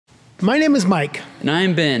My name is Mike. And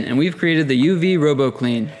I'm Ben, and we've created the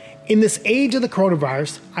UVRoboclean. In this age of the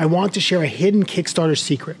coronavirus, I want to share a hidden Kickstarter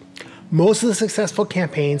secret. Most of the successful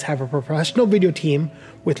campaigns have a professional video team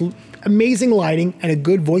with amazing lighting and a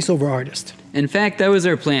good voiceover artist. In fact, that was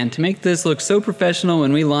our plan, to make this look so professional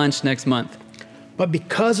when we launch next month. But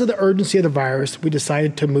because of the urgency of the virus, we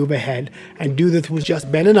decided to move ahead and do this with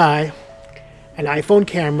just Ben and I, an iPhone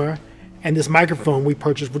camera, and this microphone we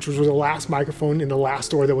purchased, which was the last microphone in the last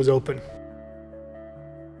store that was open.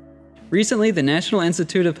 Recently, the National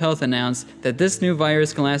Institute of Health announced that this new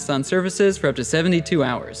virus can last on surfaces for up to 72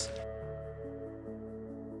 hours.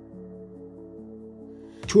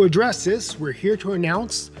 To address this, we're here to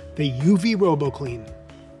announce the UVRoboclean,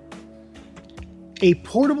 a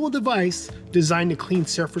portable device designed to clean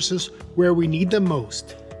surfaces where we need them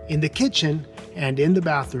most, in the kitchen and in the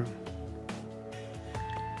bathroom.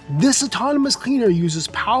 This autonomous cleaner uses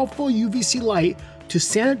powerful UVC light to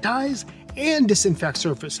sanitize and disinfect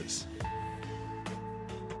surfaces.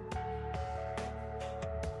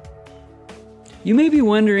 You may be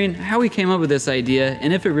wondering how we came up with this idea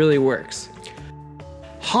and if it really works.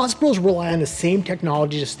 Hospitals rely on the same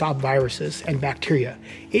technology to stop viruses and bacteria.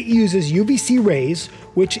 It uses UVC rays,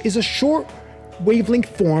 which is a short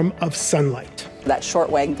wavelength form of sunlight. That short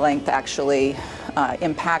wavelength actually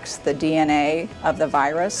impacts the DNA of the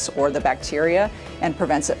virus or the bacteria and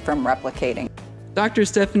prevents it from replicating. Dr.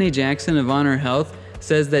 Stephanie Jackson of Honor Health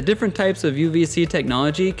says that different types of UVC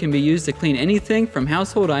technology can be used to clean anything from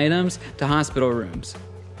household items to hospital rooms.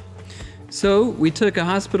 So we took a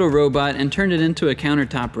hospital robot and turned it into a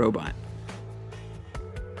countertop robot.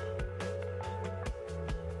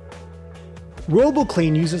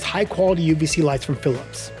 Roboclean uses high-quality UVC lights from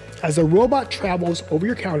Philips. As the robot travels over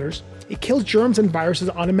your counters, it kills germs and viruses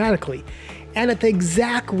automatically and at the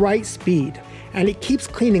exact right speed, and it keeps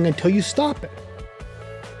cleaning until you stop it.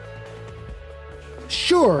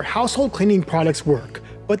 Sure, household cleaning products work,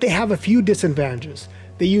 but they have a few disadvantages.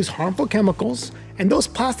 They use harmful chemicals, and those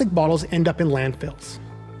plastic bottles end up in landfills.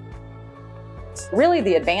 Really,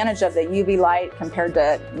 the advantage of the UV light compared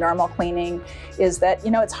to normal cleaning is that,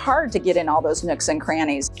 it's hard to get in all those nooks and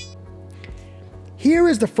crannies. Here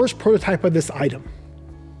is the first prototype of this item.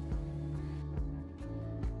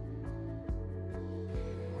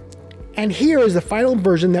 And here is the final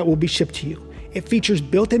version that will be shipped to you. It features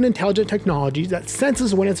built-in intelligent technology that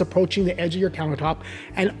senses when it's approaching the edge of your countertop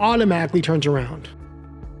and automatically turns around.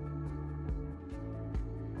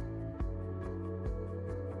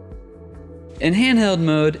 In handheld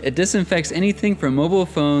mode, it disinfects anything from mobile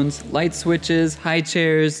phones, light switches, high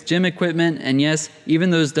chairs, gym equipment, and yes,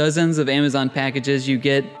 even those dozens of Amazon packages you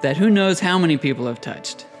get that who knows how many people have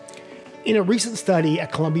touched. In a recent study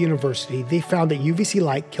at Columbia University, they found that UVC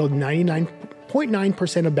light killed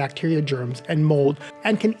 99.9% of bacteria, germs, and mold,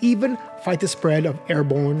 and can even fight the spread of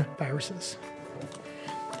airborne viruses.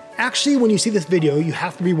 Actually, when you see this video, you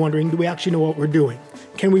have to be wondering, do we actually know what we're doing?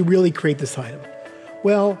 Can we really create this item?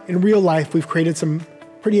 Well, in real life, we've created some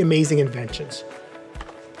pretty amazing inventions.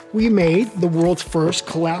 We made the world's first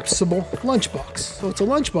collapsible lunchbox. So it's a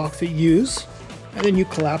lunchbox that you use, and then you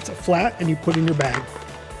collapse it flat and you put in your bag.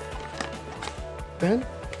 Ben?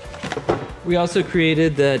 We also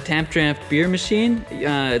created the Tap Draft beer machine.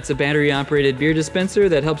 It's a battery-operated beer dispenser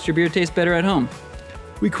that helps your beer taste better at home.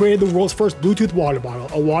 We created the world's first Bluetooth water bottle,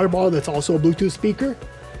 a water bottle that's also a Bluetooth speaker.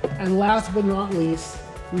 And last but not least,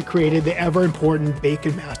 we created the ever-important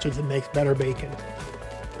Bacon Master that makes better bacon.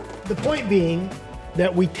 The point being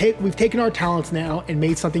that we've taken our talents now and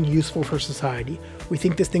made something useful for society. We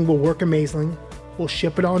think this thing will work amazingly, we'll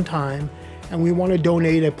ship it on time, and we want to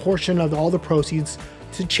donate a portion of all the proceeds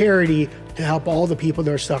to charity to help all the people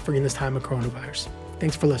that are suffering in this time of coronavirus.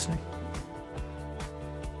 Thanks for listening.